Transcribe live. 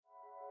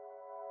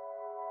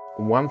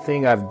One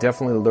thing I've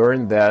definitely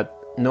learned that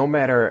no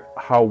matter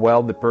how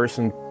well the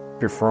person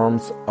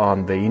performs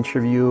on the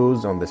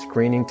interviews, on the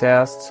screening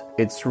tests,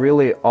 it's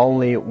really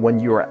only when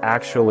you are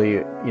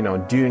actually,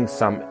 doing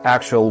some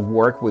actual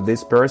work with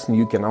this person,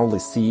 you can only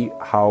see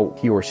how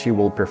he or she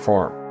will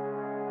perform.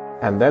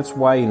 And that's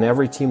why in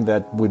every team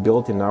that we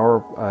built at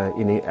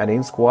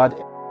Insquad,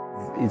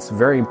 it's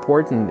very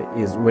important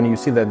is when you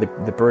see that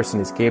the person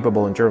is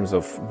capable in terms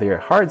of their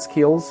hard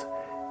skills,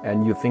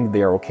 and you think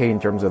they are okay in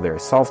terms of their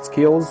soft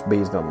skills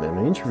based on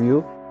an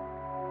interview,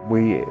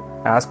 we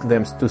ask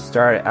them to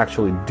start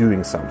actually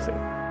doing something.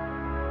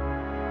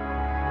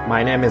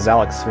 My name is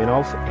Alex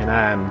Svinov, and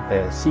I'm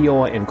the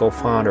CEO and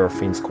co-founder of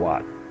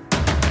Insquad.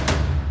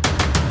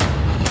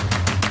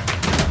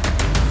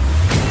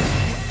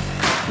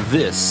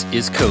 This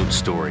is Code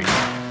Story,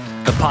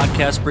 a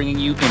podcast bringing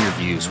you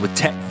interviews with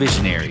tech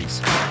visionaries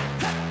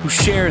who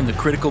share in the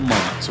critical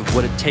moments of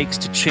what it takes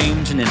to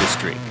change an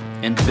industry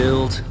and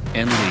build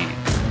and lead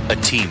a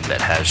team that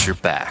has your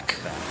back.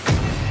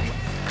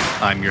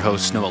 I'm your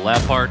host, Noah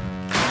Lappart,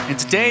 and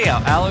today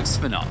Alex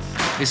Svinov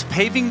is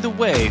paving the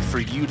way for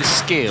you to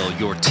scale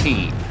your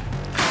team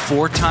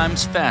 4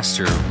 times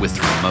faster with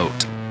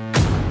remote.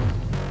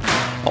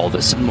 All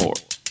this and more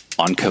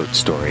on Code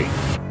Story.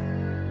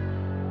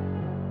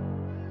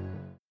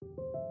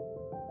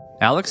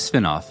 Alex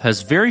Svinov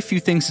has very few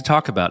things to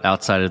talk about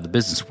outside of the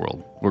business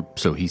world, or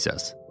so he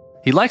says.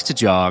 He likes to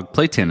jog,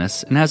 play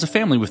tennis, and has a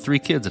family with 3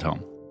 kids at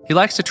home. He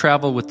likes to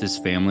travel with his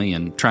family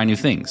and try new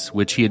things,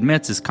 which he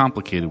admits is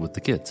complicated with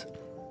the kids.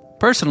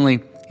 Personally,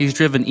 he's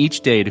driven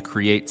each day to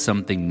create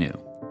something new.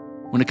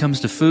 When it comes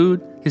to food,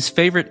 his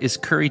favorite is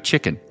curry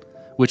chicken,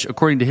 which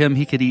according to him,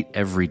 he could eat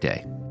every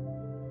day.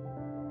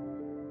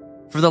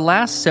 For the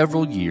last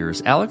several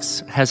years,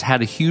 Alex has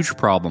had a huge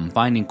problem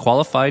finding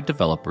qualified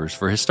developers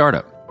for his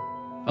startup.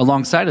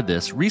 Alongside of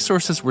this,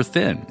 resources were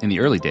thin in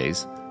the early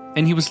days,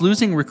 and he was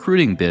losing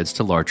recruiting bids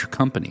to larger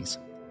companies.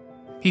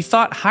 He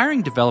thought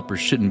hiring developers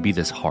shouldn't be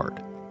this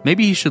hard.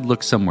 Maybe he should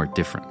look somewhere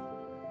different.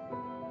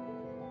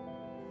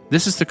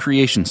 This is the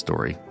creation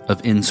story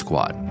of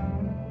Insquad.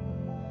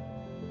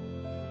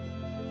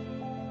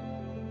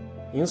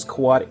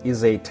 Insquad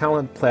is a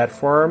talent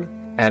platform,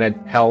 and it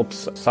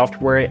helps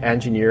software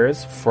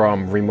engineers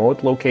from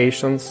remote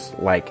locations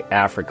like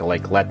Africa,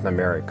 like Latin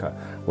America,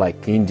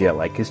 like India,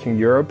 like Eastern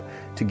Europe,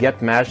 to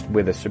get matched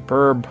with the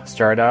superb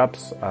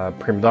startups,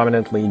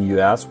 predominantly in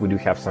US. We do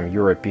have some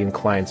European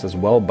clients as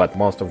well, but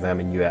most of them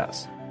in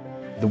US.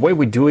 The way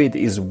we do it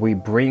is we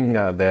bring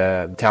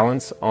the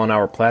talents on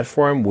our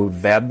platform, we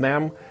vet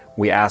them,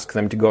 we ask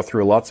them to go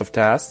through lots of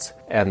tests,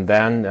 and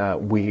then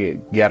we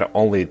get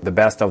only the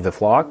best of the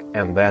flock,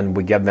 and then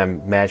we get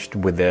them matched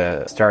with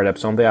the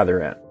startups on the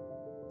other end.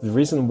 The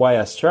reason why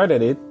I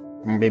started it,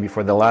 maybe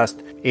for the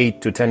last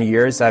 8 to 10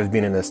 years, I've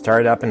been in a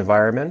startup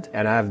environment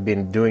and I've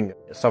been doing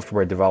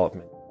software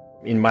development.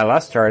 In my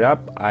last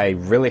startup, I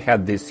really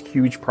had this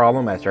huge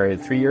problem. I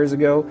started 3 years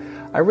ago.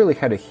 I really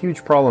had a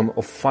huge problem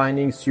of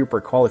finding super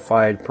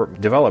qualified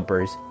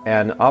developers.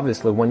 And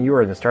obviously, when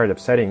you're in a startup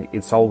setting,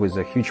 it's always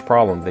a huge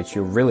problem that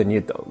you really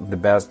need the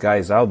best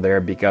guys out there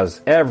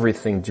because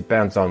everything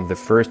depends on the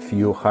first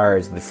few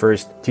hires, the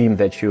first team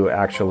that you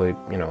actually,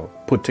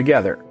 put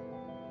together.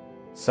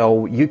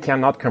 So you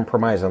cannot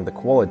compromise on the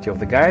quality of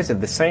the guys. At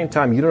the same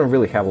time, you don't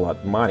really have a lot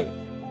of money.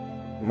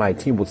 My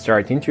team would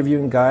start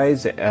interviewing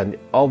guys, and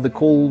all the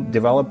cool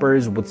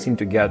developers would seem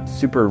to get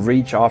super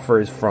rich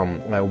offers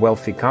from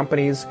wealthy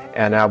companies,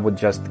 and I would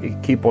just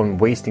keep on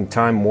wasting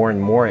time more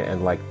and more,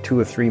 and like 2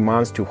 or 3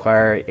 months to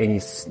hire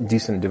any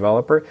decent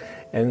developer.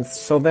 And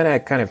so then I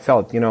kind of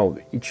felt,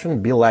 it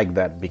shouldn't be like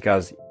that,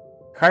 because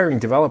hiring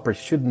developers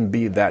shouldn't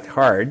be that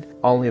hard,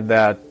 only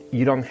that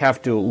you don't have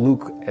to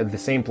look at the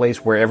same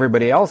place where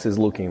everybody else is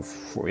looking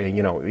for,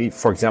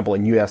 for example,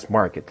 in US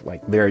market.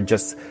 Like there are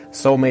just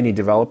so many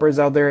developers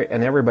out there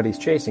and everybody's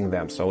chasing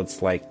them. So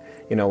it's like,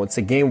 it's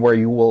a game where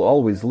you will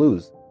always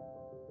lose.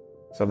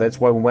 So that's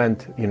why we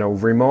went,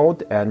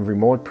 remote, and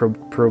remote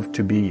proved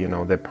to be,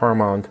 the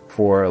paramount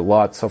for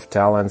lots of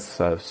talents,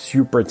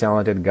 super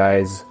talented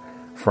guys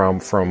from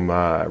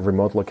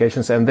remote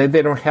locations. And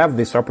they don't have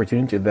this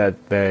opportunity that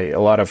a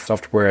lot of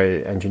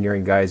software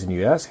engineering guys in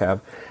the US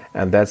have.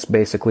 And that's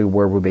basically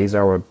where we base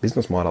our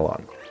business model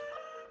on.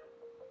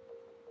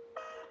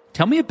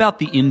 Tell me about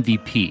the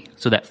MVP,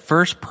 so that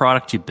first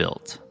product you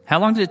built. How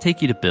long did it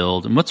take you to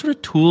build, and what sort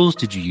of tools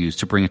did you use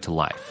to bring it to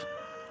life?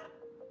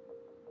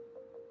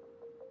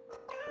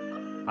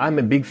 I'm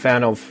a big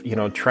fan of,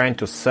 trying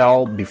to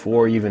sell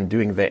before even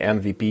doing the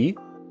MVP.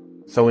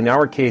 So in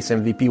our case,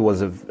 MVP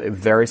was a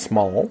very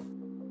small.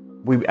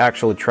 We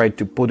actually tried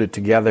to put it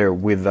together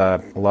with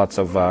lots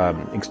of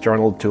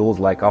external tools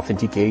like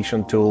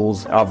authentication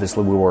tools.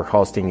 Obviously, we were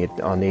hosting it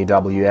on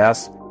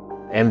AWS.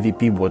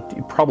 MVP,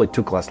 it probably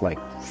took us like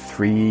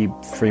three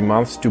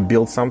months to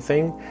build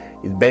something.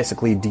 It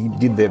basically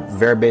did the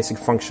very basic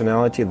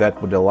functionality that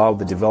would allow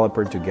the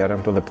developer to get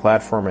onto the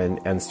platform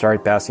and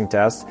start passing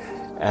tests.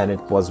 And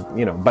it was,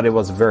 but it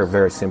was very,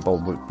 very simple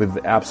with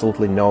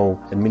absolutely no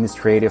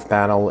administrative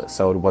panel.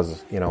 So it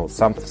was,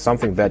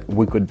 something that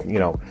we could,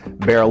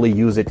 barely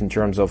use it in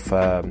terms of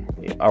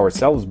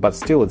ourselves, but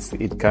still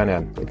it kind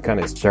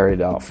of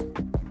started off.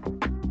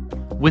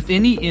 With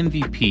any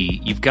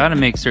MVP, you've got to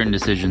make certain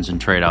decisions and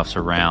trade-offs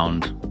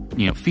around,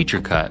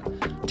 feature cut,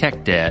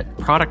 tech debt,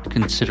 product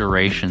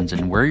considerations,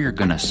 and where you're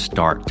going to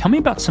start. Tell me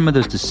about some of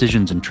those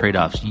decisions and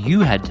trade-offs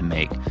you had to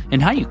make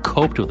and how you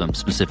coped with them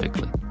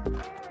specifically.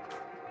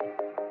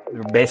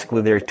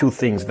 Basically, there are two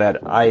things that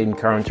I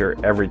encounter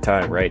every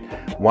time, right?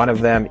 One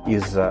of them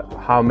is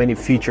how many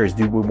features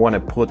do we want to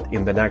put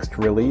in the next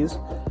release?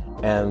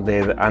 And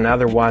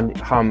another one,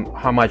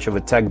 how much of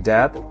a tech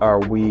debt are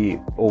we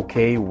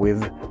okay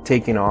with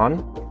taking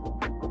on?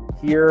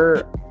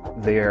 Here,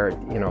 there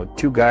are,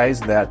 two guys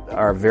that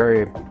are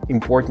very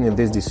important in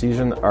this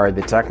decision are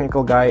the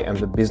technical guy and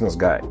the business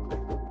guy.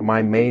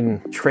 My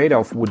main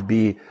trade-off would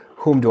be,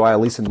 whom do I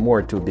listen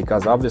more to?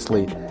 Because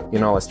obviously,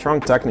 a strong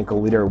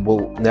technical leader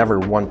will never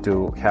want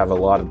to have a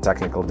lot of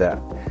technical debt.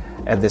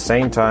 At the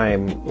same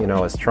time,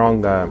 a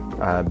strong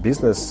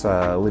business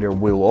leader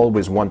will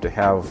always want to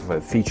have a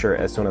feature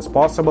as soon as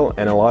possible.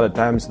 And a lot of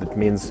times that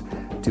means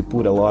to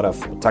put a lot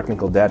of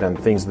technical debt and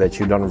things that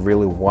you don't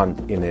really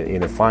want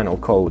in a final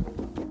code.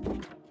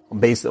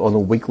 Based on a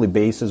weekly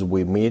basis,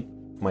 we meet,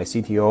 my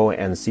CTO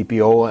and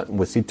CPO,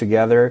 we sit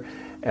together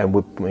and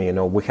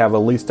we have a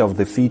list of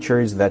the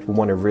features that we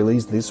want to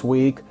release this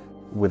week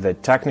with a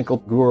technical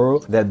guru,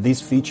 that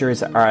these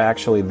features are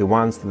actually the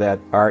ones that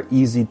are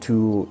easy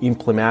to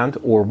implement,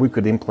 or we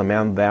could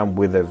implement them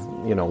with a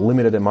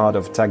limited amount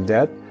of tech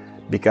debt.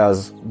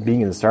 Because being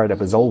in a startup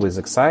is always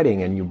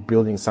exciting, and you're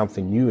building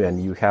something new,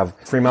 and you have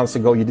 3 months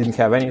ago you didn't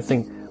have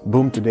anything,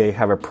 boom, today you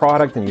have a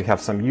product and you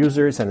have some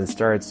users and it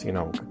starts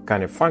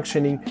kind of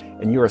functioning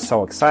and you are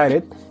so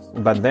excited.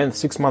 But then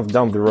 6 months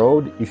down the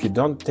road, if you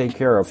don't take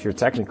care of your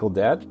technical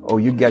debt,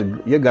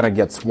 you're gonna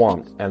get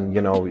swamped, and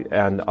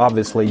and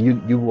obviously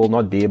you will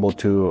not be able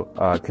to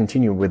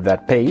continue with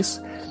that pace.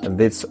 And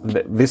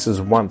this is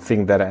one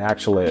thing that I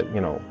actually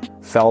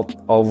felt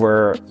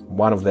over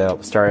one of the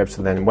startups.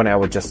 Then when I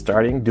was just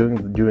starting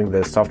doing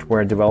the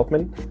software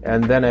development,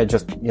 and then I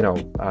just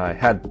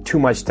had too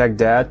much tech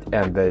debt,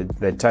 and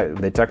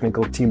the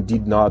technical team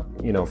did not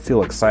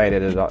feel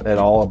excited at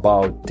all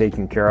about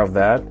taking care of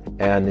that,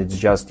 and it's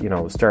just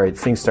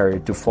things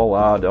started to fall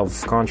out of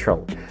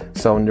control.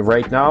 So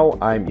right now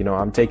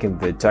I'm taking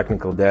the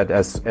technical debt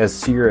as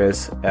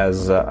serious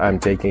as I'm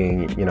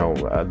taking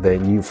the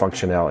new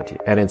functionality,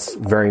 and it's a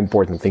very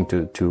important thing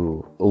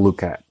to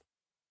look at.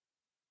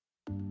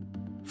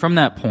 From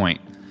that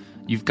point,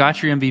 you've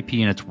got your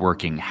MVP and it's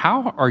working.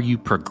 How are you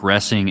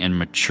progressing and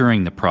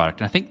maturing the product?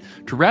 And I think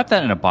to wrap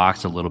that in a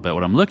box a little bit,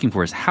 what I'm looking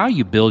for is how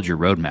you build your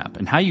roadmap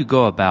and how you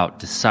go about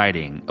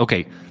deciding,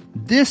 okay,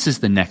 this is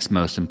the next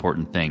most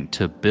important thing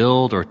to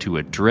build or to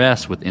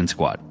address with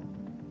Insquad.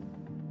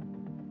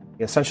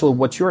 Essentially,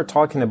 what you're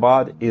talking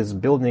about is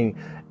building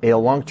a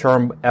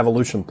long-term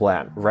evolution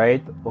plan,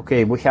 right?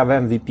 Okay, we have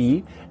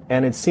MVP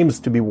and it seems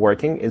to be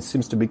working, it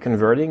seems to be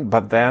converting,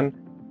 but then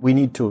we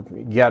need to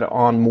get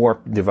on more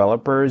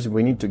developers.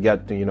 We need to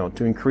get,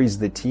 to increase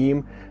the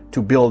team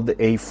to build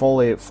a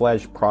fully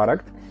fledged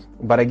product.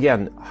 But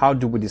again, how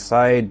do we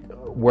decide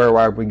where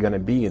are we going to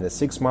be in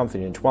 6 months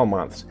and in 12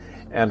 months?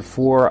 And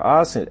for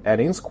us at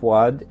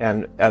Insquad,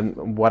 and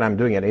what I'm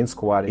doing at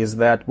Insquad is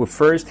that we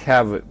first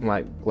have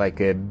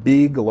like a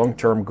big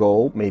long-term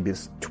goal, maybe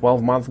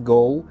 12-month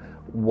goal,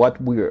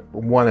 what we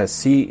want to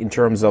see in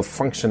terms of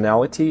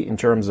functionality, in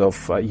terms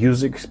of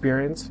user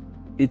experience.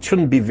 It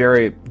shouldn't be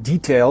very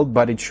detailed,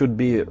 but it should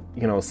be,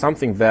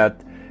 something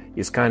that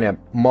is kind of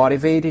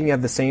motivating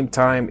at the same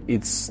time.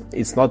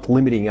 It's not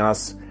limiting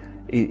us.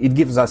 It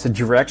gives us a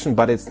direction,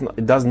 but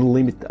it doesn't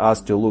limit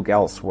us to look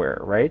elsewhere,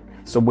 right?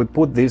 So we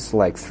put this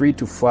like 3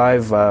 to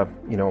 5,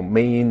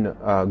 main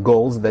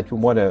goals that we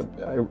want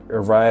to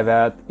arrive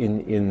at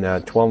in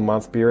a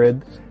 12-month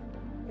period.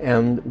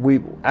 And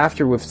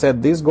after we've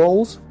set these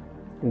goals,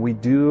 we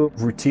do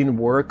routine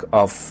work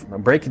of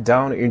break it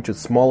down into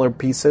smaller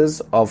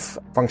pieces of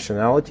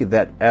functionality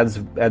that adds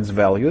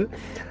value,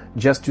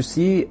 just to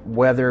see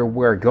whether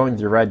we're going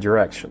the right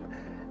direction.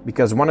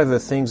 Because one of the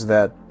things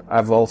that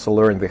I've also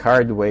learned the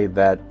hard way,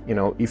 that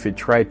if you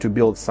try to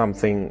build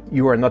something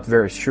you are not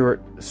very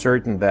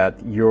certain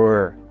that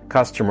your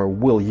customer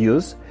will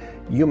use,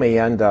 you may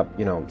end up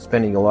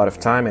spending a lot of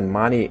time and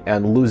money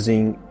and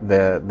losing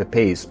the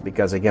pace.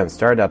 Because again,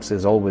 startups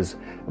is always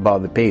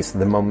about the pace,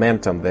 the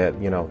momentum,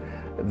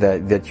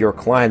 that your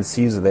client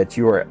sees that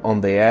you are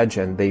on the edge,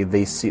 and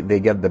they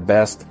get the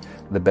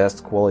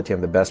best quality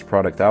and the best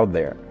product out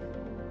there.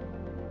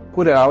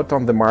 Put it out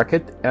on the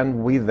market,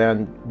 and we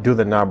then do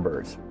the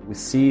numbers. We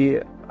see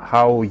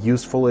how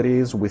useful it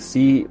is. We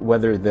see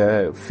whether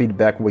the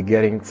feedback we're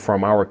getting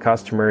from our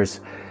customers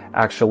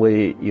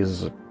actually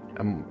is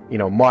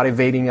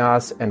motivating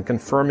us and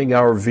confirming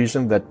our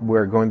vision that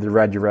we're going the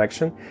right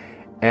direction.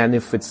 And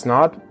if it's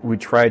not, we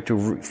try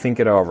to think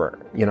it over.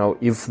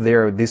 If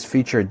this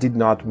feature did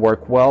not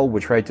work well, we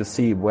try to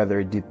see whether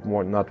it did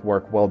not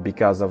work well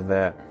because of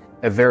a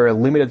very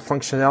limited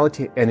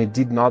functionality and it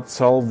did not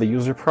solve the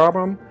user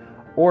problem,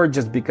 or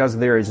just because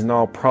there is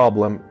no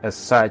problem as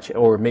such,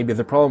 or maybe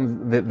the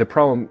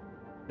problem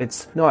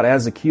it's not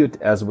as acute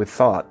as we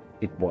thought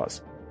it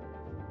was.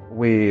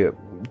 We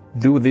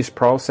do this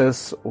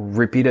process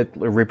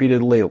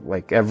repeatedly,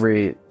 like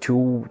every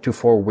 2 to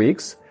 4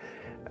 weeks.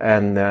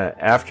 And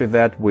after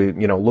that, we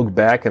look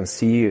back and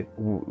see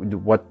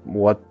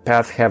what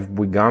path have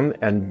we gone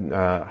and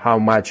how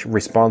much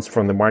response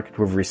from the market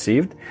we've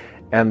received.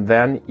 And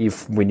then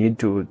if we need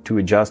to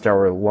adjust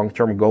our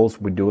long-term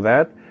goals, we do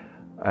that.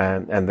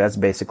 And that's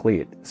basically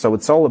it. So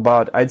it's all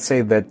about, I'd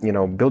say that,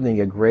 building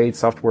a great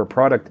software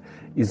product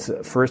is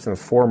first and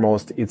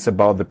foremost, it's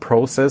about the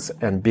process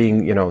and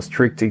being,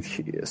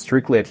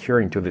 strictly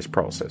adhering to this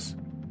process.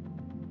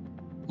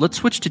 Let's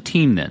switch to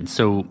team then.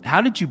 So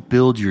how did you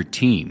build your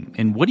team,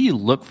 and what do you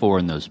look for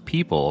in those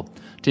people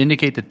to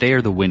indicate that they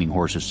are the winning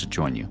horses to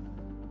join you?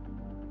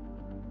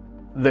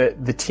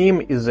 The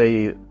team is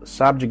a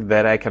subject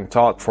that I can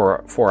talk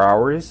for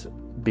hours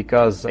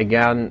because,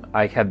 again,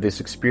 I had this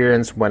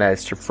experience when I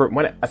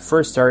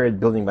first started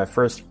building my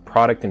first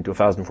product in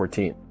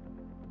 2014.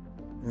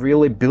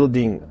 Really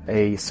building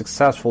a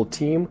successful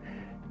team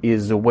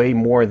is way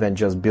more than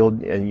just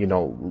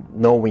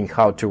knowing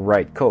how to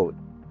write code.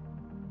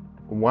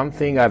 One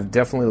thing I've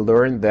definitely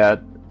learned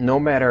that no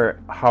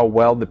matter how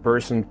well the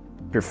person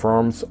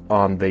performs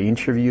on the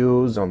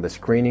interviews, on the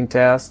screening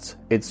tests,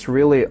 it's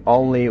really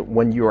only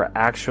when you are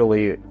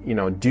actually,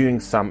 doing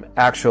some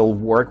actual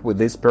work with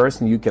this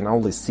person, you can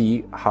only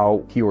see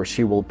how he or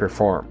she will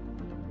perform.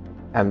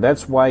 And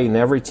that's why in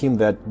every team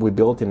that we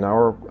built in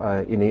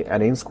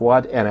at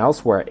Insquad and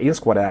elsewhere,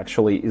 Insquad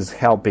actually is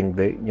helping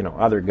the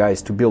other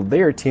guys to build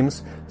their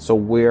teams. So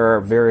we're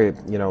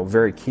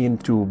very keen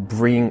to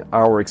bring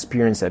our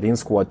experience at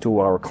Insquad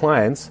to our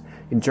clients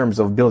in terms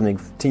of building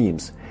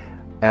teams.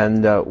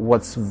 And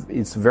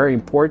it's very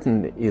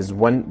important is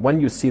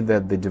when you see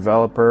that the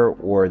developer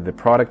or the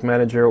product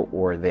manager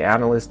or the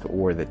analyst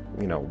or the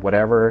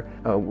whatever,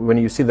 when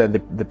you see that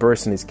the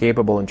person is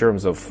capable in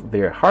terms of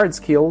their hard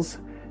skills,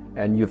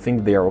 and you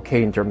think they are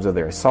okay in terms of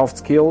their soft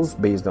skills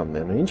based on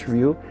an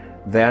interview,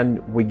 then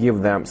we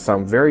give them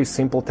some very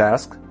simple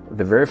tasks.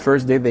 The very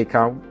first day they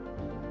come,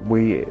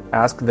 we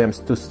ask them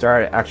to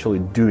start actually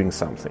doing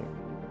something.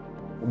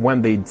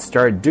 When they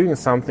start doing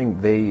something,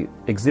 they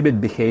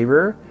exhibit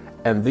behavior,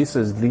 and this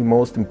is the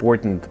most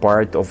important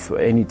part of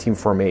any team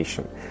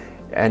formation.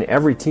 And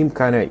every team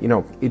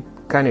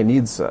it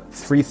needs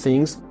three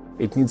things.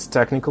 It needs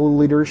technical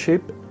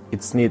leadership,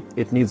 it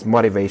needs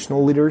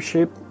motivational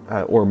leadership,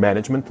 or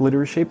management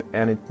leadership,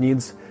 and it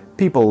needs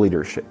people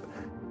leadership.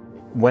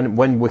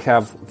 When we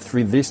have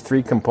these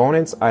three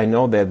components, I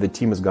know that the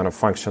team is going to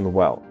function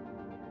well.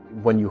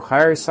 When you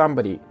hire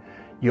somebody,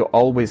 you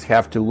always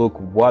have to look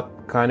what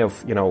kind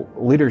of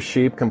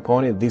leadership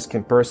component this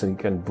person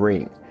can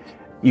bring,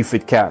 if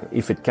it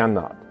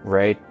cannot,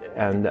 right?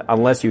 And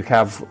unless you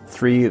have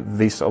three of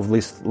these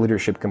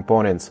leadership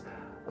components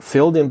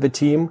filled in the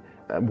team,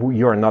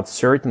 you are not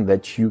certain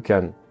that you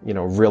can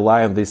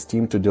rely on this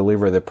team to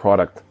deliver the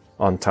product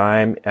on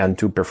time and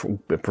to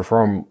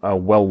perform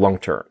well long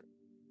term.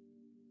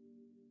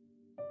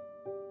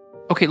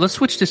 Okay, let's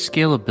switch to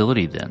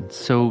scalability then.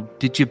 So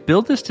did you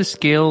build this to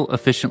scale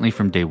efficiently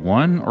from day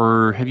one,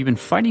 or have you been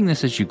fighting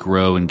this as you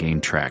grow and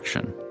gain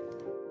traction?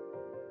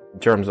 In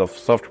terms of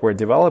software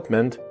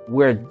development,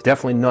 we're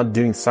definitely not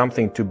doing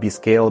something to be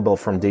scalable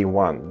from day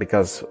one,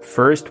 because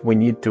first we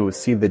need to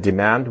see the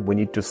demand, we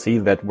need to see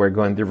that we're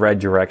going the right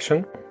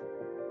direction.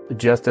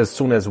 Just as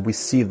soon as we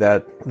see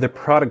that the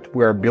product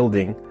we're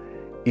building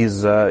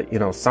is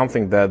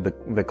something that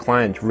the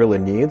client really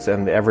needs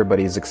and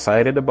everybody is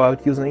excited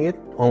about using it,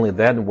 only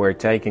then we're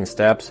taking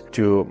steps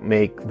to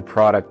make the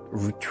product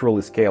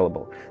truly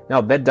scalable.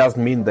 Now, that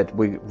doesn't mean that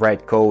we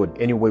write code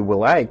any way we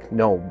like.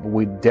 No,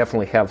 we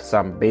definitely have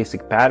some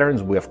basic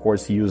patterns. We, of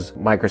course, use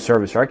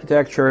microservice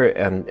architecture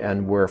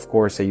and we're, of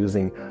course,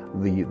 using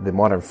the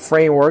modern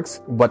frameworks,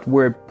 but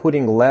we're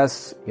putting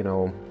less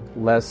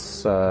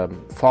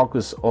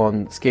focus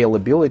on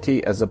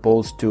scalability as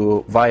opposed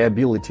to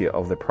viability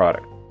of the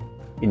product.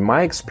 In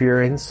my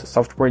experience,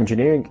 software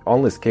engineering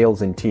only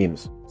scales in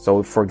teams.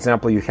 So, for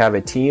example, you have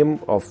a team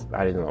of,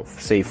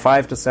 say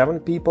 5 to 7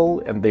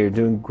 people, and they're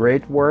doing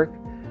great work.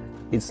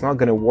 It's not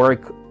going to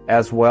work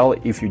as well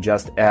if you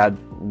just add,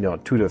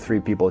 2 to 3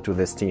 people to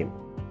this team.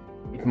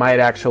 It might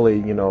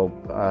actually,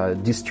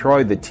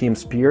 destroy the team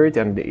spirit,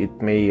 and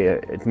it may,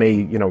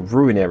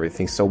 ruin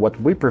everything. So what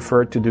we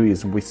prefer to do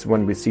is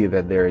when we see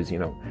that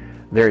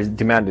there's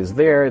demand is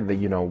there,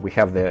 we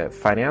have the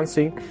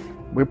financing,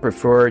 we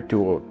prefer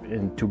to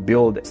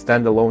build a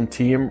standalone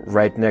team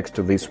right next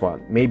to this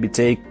one. Maybe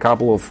take a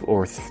couple of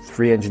or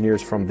 3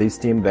 engineers from this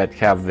team that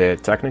have the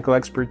technical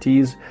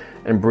expertise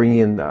and bring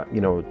in,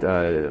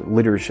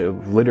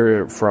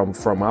 leader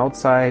from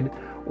outside,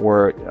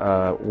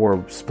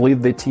 or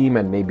split the team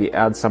and maybe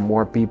add some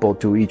more people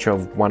to each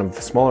of one of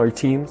the smaller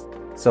teams,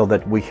 so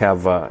that we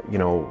have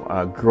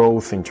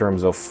growth in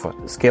terms of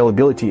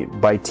scalability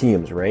by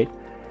teams, right?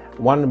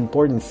 One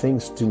important thing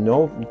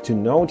to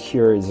note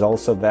here is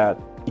also that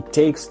it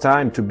takes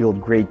time to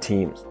build great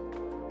teams.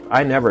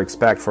 I never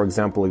expect, for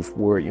example, if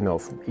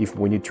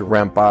we need to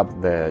ramp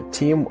up the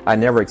team, I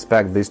never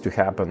expect this to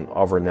happen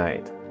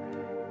overnight.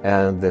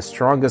 And the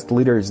strongest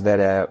leaders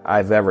that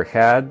I've ever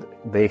had,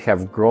 they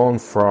have grown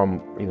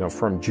from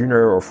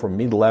junior or from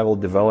mid-level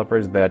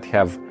developers that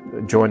have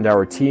joined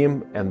our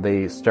team, and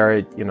they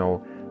started,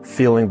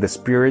 feeling the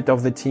spirit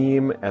of the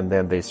team, and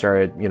then they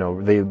started,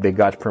 they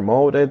got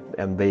promoted,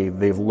 and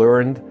they've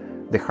learned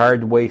the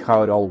hard way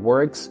how it all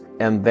works,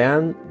 and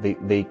then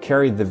they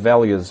carry the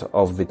values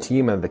of the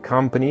team and the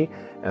company,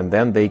 and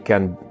then they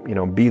can,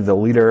 be the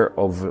leader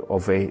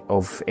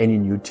of any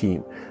new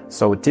team.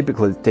 So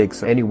typically it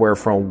takes anywhere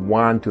from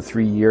 1 to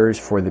 3 years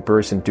for the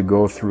person to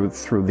go through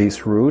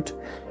this route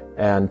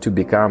and to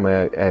become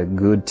a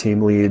good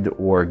team lead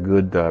or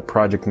good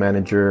project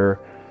manager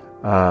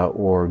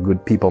or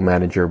good people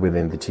manager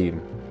within the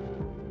team.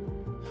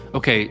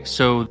 Okay,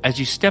 so as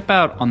you step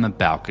out on the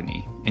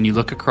balcony and you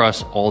look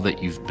across all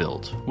that you've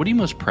built, what are you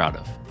most proud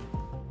of?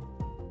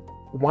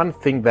 One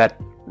thing that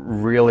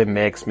really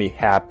makes me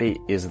happy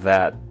is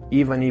that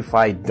even if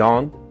I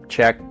don't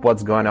check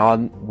what's going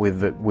on with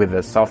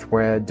the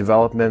software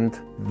development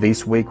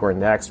this week or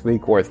next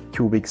week or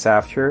 2 weeks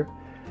after,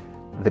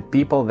 the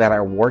people that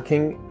are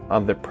working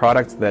on the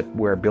products that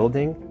we're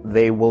building,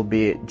 they will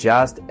be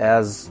just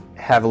as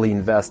heavily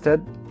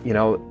invested,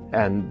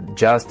 and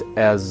just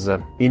as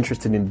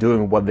interested in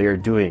doing what they are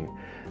doing.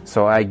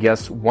 So I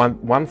guess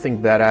one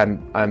thing that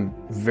I'm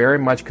very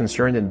much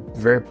concerned and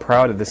very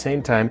proud at the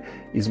same time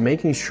is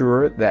making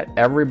sure that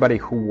everybody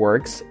who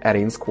works at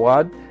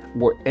Insquad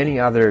or any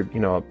other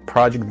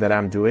project that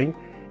I'm doing,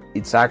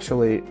 it's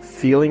actually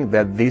feeling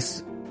that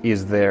this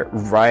is the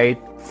right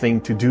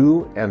thing to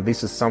do, and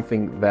this is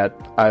something that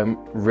I'm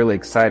really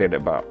excited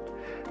about.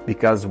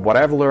 Because what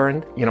I've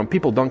learned,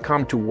 people don't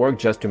come to work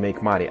just to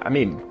make money. I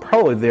mean,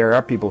 probably there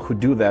are people who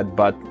do that,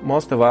 but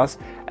most of us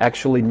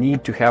actually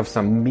need to have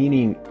some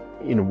meaning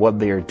in what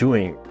they are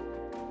doing.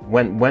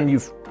 When you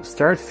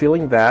start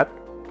feeling that,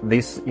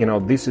 this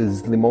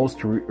is the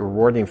most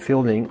rewarding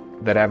feeling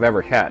that I've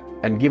ever had.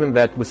 And given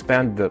that we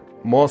spend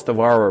most of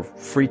our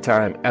free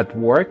time at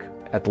work,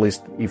 at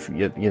least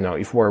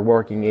if we're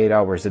working 8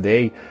 hours a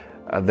day,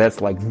 that's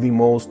like the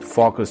most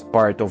focused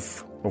part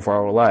of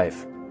our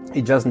life.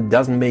 It just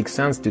doesn't make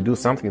sense to do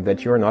something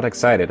that you're not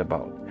excited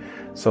about.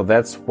 So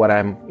that's what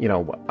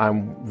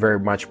I'm very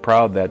much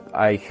proud that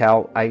I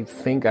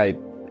think I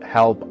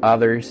help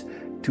others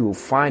to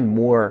find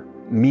more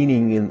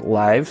meaning in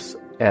lives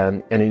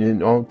and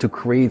to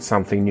create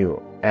something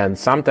new. And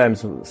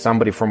sometimes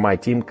somebody from my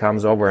team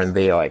comes over and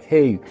they're like,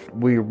 hey,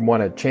 we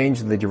want to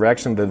change the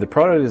direction that the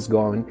product is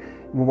going.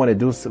 We want to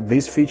do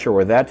this feature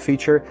or that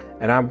feature.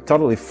 And I'm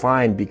totally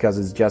fine, because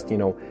it's just,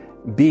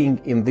 being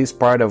in this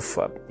part of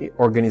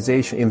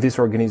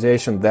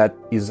organization that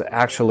is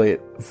actually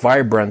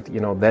vibrant,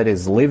 that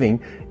is living,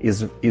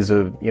 is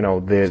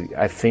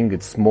I think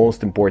it's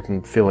most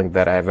important feeling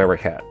that I've ever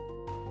had.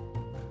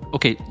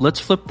 Okay,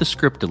 let's flip the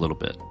script a little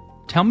bit.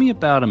 Tell me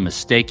about a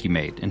mistake you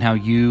made and how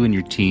you and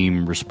your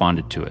team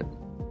responded to it.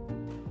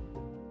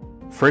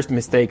 First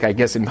mistake, I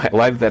guess, in my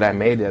life that I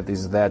made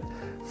is that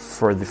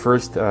for the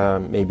first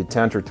maybe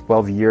 10 or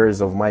 12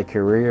 years of my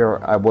career,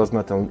 I was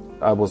not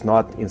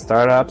in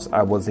startups.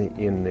 I was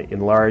in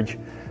large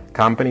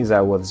companies.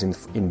 I was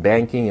in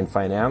banking and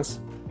finance.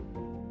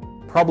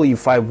 Probably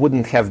if I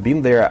wouldn't have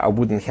been there, I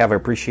wouldn't have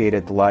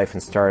appreciated life in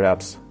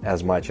startups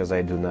as much as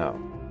I do now.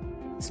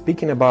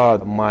 Speaking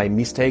about my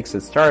mistakes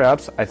at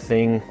startups, I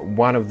think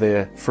one of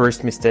the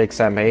first mistakes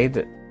I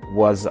made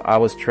was I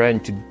was trying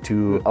to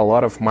do a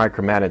lot of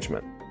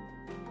micromanagement.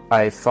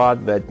 I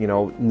thought that,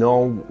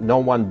 no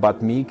one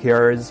but me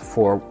cares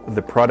for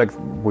the product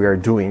we're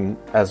doing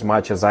as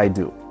much as I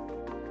do.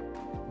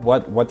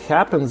 What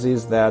happens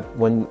is that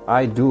when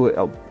I do,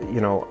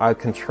 I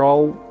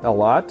control a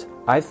lot,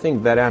 I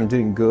think that I'm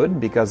doing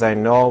good because I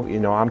know,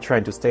 I'm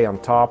trying to stay on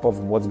top of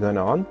what's going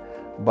on.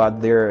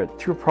 But there are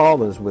two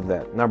problems with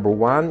that. Number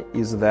one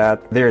is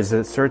that there's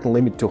a certain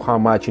limit to how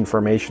much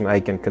information I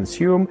can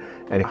consume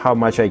and how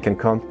much I can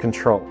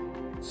control.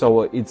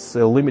 So it's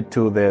a limit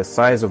to the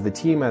size of the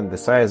team and the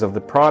size of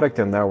the product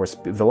and our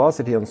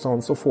velocity and so on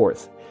and so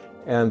forth.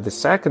 And the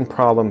second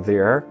problem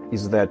there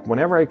is that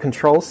whenever I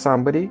control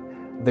somebody,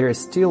 there is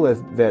still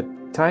that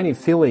tiny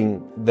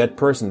feeling that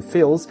person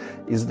feels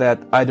is that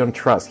I don't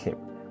trust him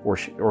or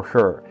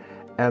her.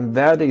 And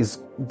that is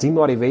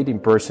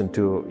demotivating person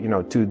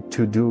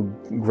to do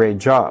great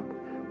job.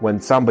 When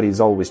somebody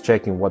is always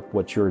checking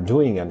what you're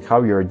doing and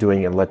how you're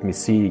doing, and let me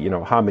see,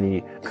 how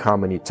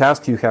many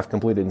tasks you have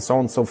completed and so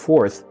on and so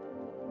forth.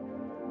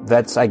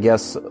 That's, I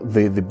guess,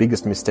 the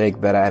biggest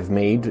mistake that I've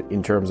made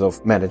in terms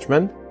of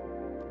management.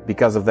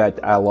 Because of that,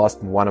 I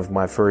lost one of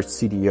my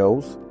first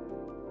CDOs.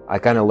 I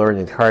kind of learned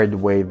it hard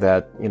way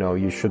that,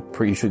 you should,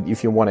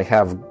 if you want to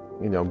have,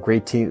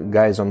 great team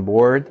guys on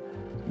board,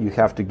 you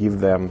have to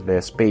give them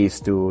the space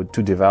to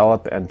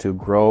develop and to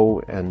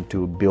grow and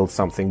to build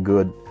something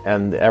good.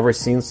 And ever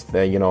since,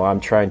 I'm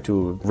trying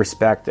to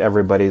respect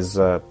everybody's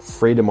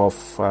freedom of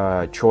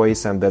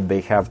choice, and that they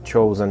have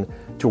chosen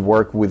to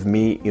work with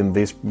me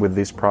with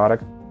this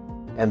product.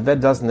 And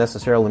that doesn't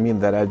necessarily mean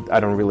that I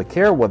don't really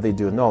care what they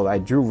do. No, I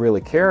do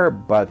really care,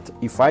 but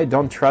if I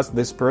don't trust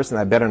this person,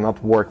 I better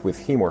not work with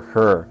him or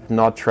her,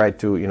 not try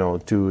to,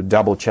 to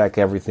double check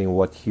everything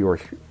what he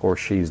or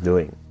she is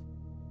doing.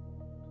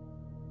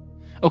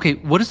 Okay,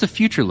 what does the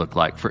future look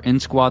like for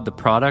Insquad, the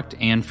product,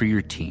 and for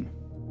your team?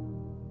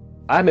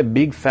 I'm a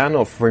big fan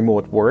of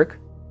remote work.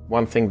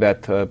 One thing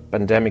that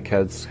pandemic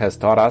has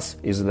taught us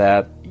is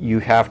that you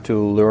have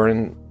to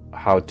learn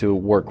how to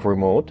work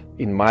remote.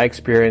 In my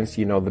experience,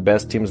 the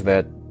best teams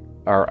that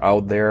are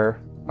out there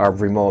are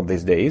remote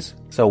these days.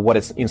 So what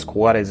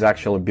Insquad is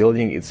actually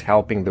building, it's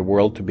helping the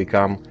world to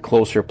become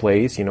closer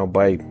place,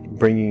 by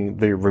bringing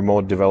the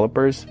remote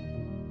developers.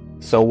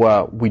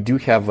 So we do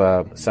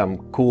have some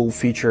cool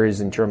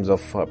features in terms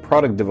of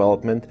product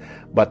development,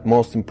 but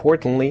most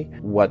importantly,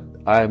 what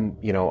I'm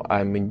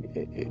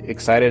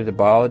excited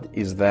about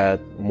is that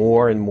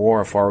more and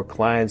more of our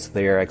clients,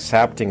 they are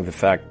accepting the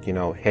fact,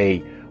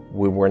 hey,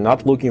 we were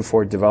not looking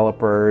for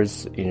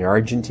developers in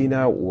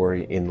Argentina or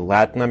in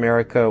Latin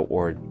America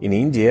or in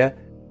India.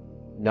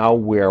 Now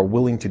we are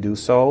willing to do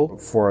so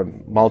for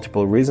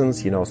multiple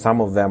reasons. Some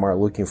of them are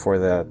looking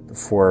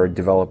for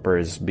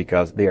developers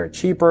because they are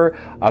cheaper.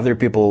 Other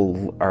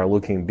people are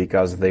looking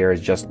because there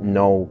is just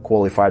no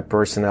qualified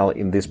personnel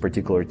in this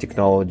particular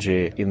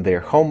technology in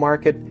their home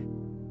market.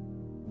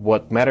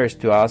 What matters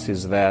to us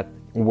is that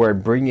we're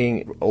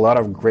bringing a lot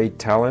of great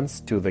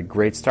talents to the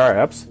great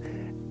startups,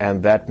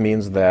 and that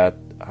means that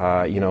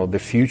the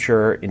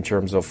future in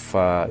terms of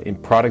in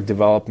product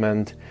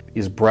development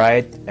is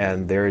bright,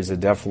 and there is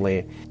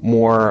definitely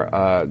more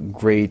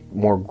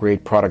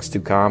great products to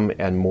come,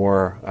 and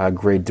more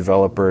great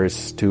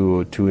developers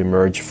to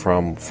emerge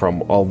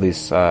from all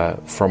these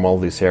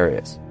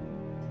areas.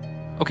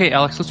 Okay,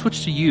 Alex, let's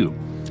switch to you.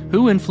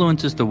 Who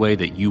influences the way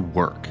that you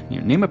work?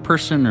 Name a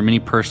person or many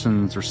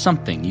persons or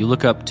something you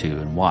look up to,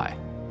 and why.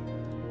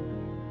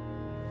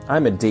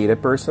 I'm a data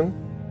person.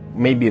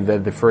 Maybe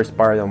the first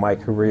part of my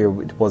career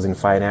it was in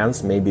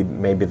finance. Maybe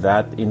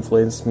that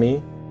influenced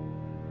me.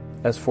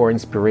 As for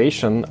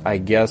inspiration, I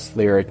guess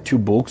there are two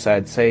books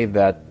I'd say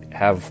that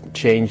have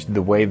changed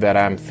the way that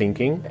I'm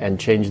thinking and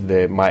changed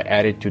my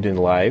attitude in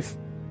life.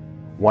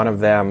 One of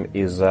them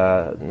is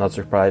not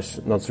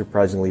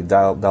surprisingly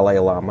Dalai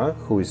Lama,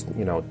 who is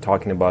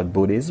talking about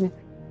Buddhism.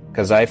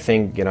 Because I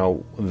think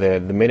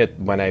the minute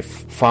when I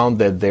found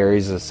that there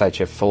is such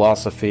a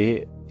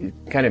philosophy, it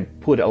kind of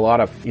put a lot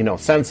of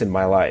sense in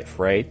my life,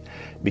 right?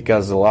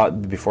 Because a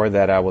lot before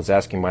that I was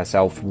asking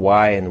myself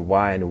why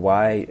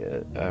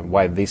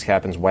this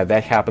happens, why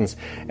that happens,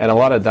 and a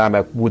lot of time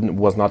I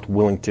was not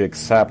willing to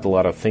accept a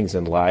lot of things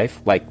in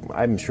life. Like,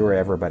 I'm sure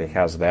everybody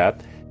has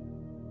that.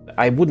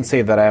 I wouldn't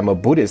say that I'm a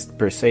Buddhist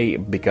per se,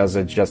 because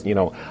it's just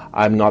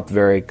I'm not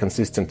very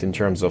consistent in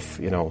terms of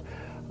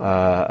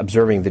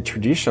observing the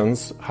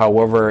traditions.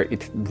 However,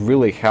 it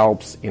really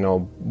helps.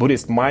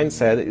 Buddhist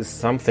mindset is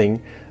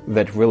something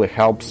that really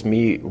helps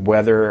me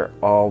weather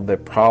all the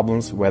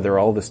problems, weather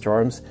all the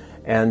storms,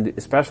 and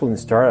especially in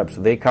startups,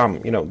 they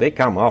come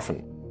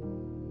often.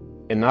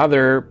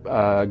 Another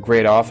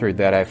great author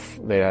that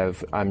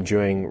I'm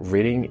enjoying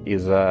reading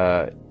is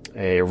a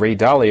Ray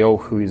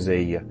Dalio, who is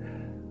a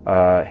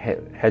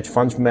hedge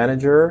fund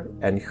manager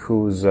and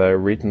who's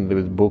written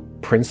the book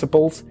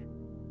Principles.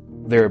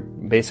 They're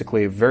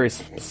basically very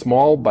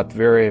small but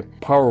very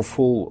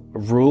powerful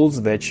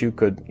rules that you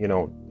could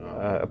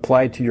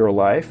apply to your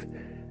life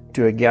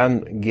to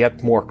again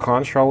get more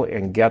control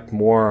and get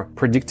more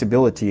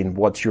predictability in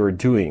what you're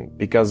doing.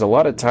 Because a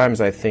lot of times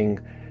I think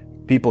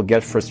people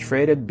get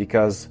frustrated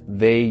because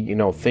they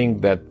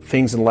think that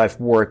things in life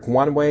work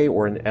one way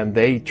and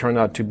they turn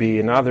out to be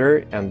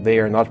another, and they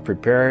are not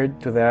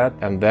prepared to that,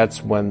 and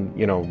that's when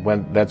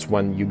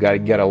you gotta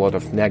get a lot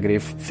of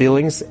negative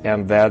feelings,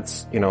 and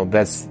that's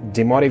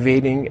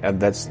demotivating,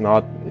 and that's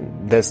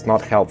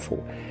not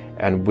helpful.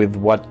 And with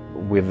what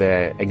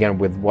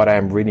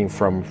I'm reading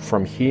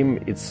from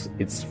him, it's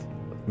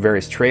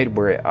very straight,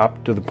 very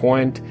up to the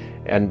point,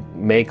 and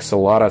makes a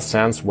lot of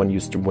sense when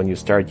you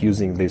start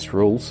using these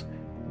rules.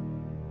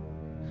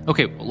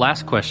 Okay,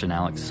 last question,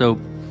 Alex. So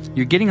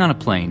you're getting on a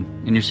plane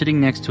and you're sitting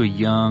next to a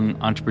young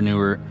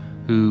entrepreneur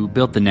who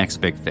built the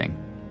next big thing.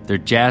 They're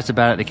jazzed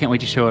about it. They can't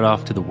wait to show it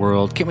off to the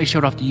world. Can't wait to show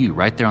it off to you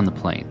right there on the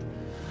plane.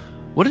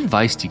 What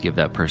advice do you give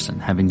that person,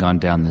 having gone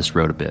down this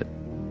road a bit?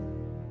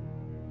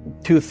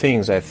 Two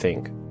things, I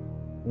think.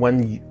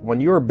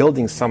 When you're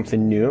building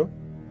something new,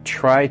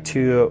 try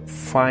to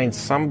find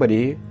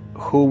somebody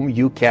whom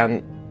you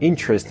can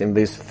interest in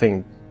this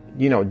thing,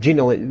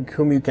 genuinely,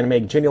 whom you can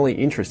make genuinely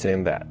interested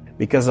in that.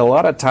 Because a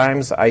lot of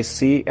times I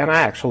see, and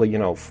I actually,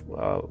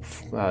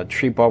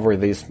 trip over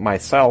this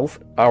myself,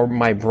 or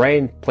my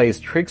brain plays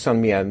tricks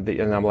on me, and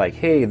I'm like,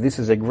 hey, this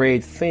is a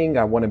great thing,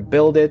 I want to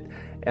build it,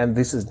 and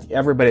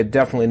everybody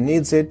definitely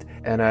needs it.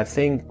 And I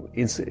think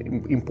it's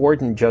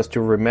important just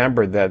to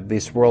remember that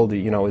this world,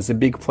 is a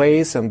big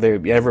place, and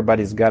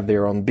everybody's got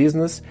their own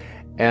business.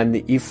 And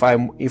if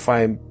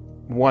I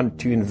want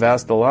to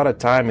invest a lot of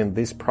time in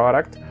this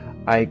product,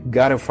 I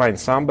gotta find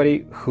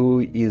somebody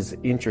who is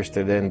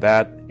interested in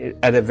that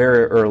at a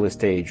very early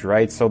stage,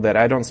 right? So that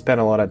I don't spend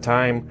a lot of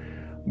time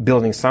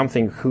building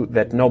something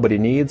that nobody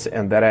needs,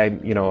 and that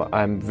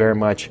I'm very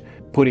much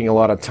putting a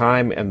lot of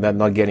time and then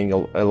not getting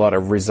a lot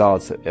of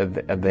results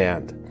at the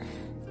end.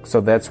 So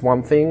that's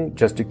one thing,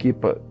 just to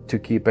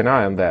keep an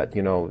eye on that.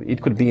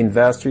 It could be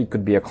investor, it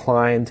could be a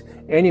client,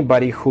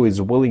 anybody who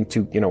is willing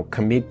to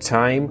commit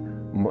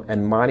time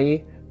and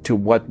money to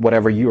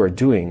whatever you are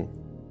doing.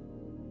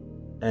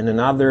 And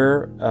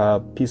another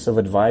piece of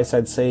advice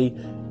I'd say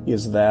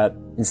is that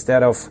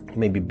instead of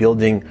maybe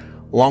building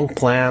long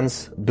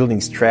plans, building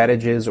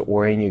strategies,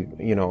 or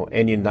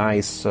any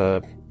nice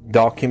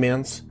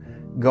documents,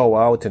 go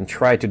out and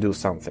try to do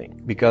something.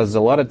 Because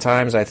a lot of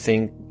times I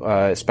think,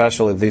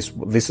 especially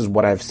this is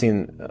what I've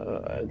seen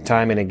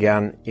time and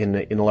again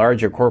in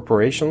larger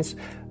corporations,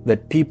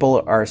 that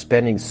people are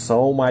spending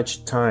so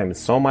much time,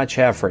 so much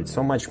effort,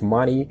 so much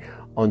money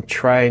on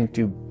trying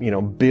to,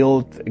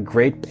 build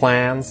great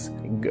plans,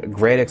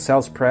 great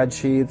Excel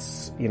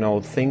spreadsheets,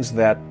 things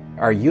that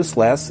are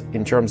useless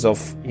in terms of,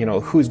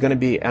 who's going to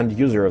be end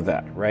user of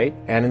that, right?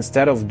 And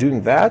instead of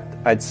doing that,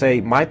 I'd say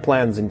my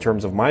plans in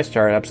terms of my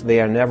startups, they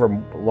are never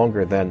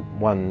longer than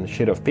one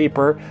sheet of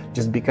paper,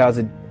 just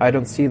because I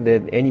don't see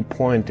that any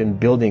point in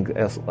building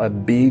a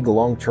big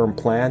long-term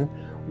plan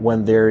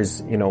when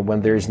there's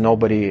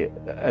nobody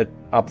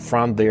up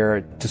front there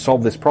to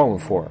solve this problem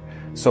for.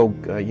 So,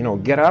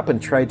 get up and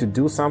try to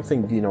do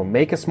something,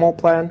 make a small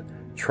plan,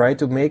 try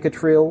to make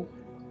it real,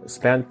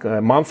 spend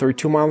a month or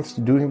 2 months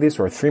doing this,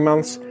 or 3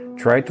 months,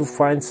 try to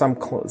find some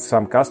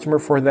customer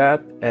for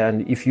that.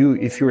 And if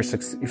you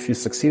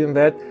succeed in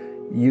that,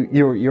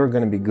 you're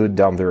going to be good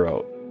down the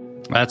road.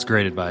 That's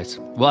great advice.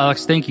 Well,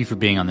 Alex, thank you for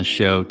being on the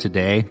show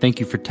today. Thank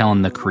you for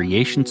telling the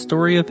creation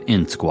story of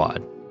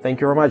Insquad. Thank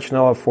you very much,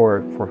 Noah,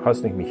 for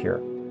hosting me here.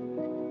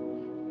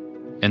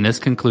 And this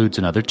concludes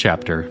another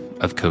chapter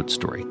of Code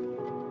Story.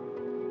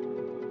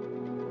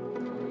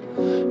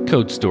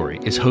 Code Story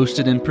is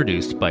hosted and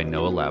produced by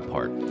Noah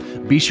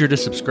Labhart. Be sure to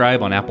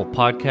subscribe on Apple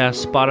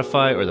Podcasts,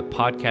 Spotify, or the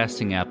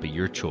podcasting app of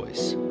your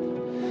choice.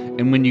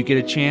 And when you get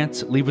a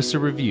chance, leave us a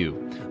review.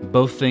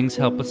 Both things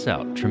help us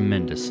out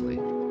tremendously.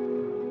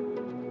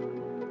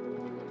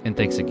 And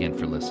thanks again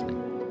for listening.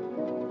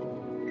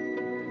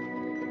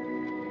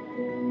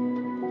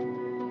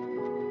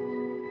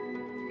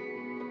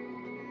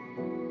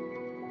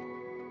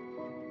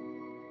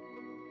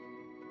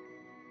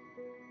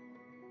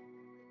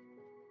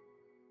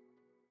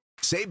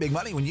 Save big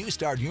money when you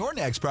start your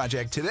next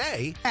project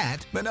today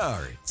at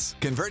Menards.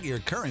 Convert your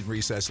current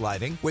recessed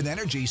lighting with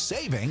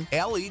energy-saving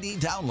LED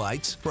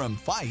downlights from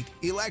Fight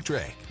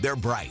Electric. They're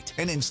bright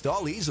and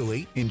install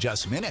easily in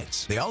just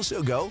minutes. They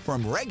also go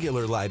from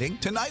regular lighting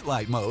to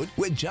nightlight mode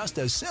with just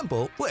a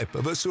simple flip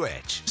of a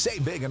switch.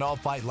 Save big on all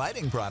Fight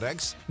lighting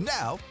products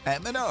now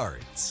at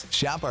Menards.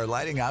 Shop our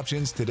lighting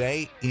options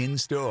today in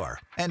store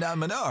and on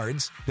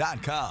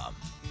Menards.com.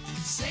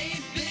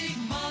 Save big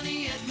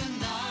money at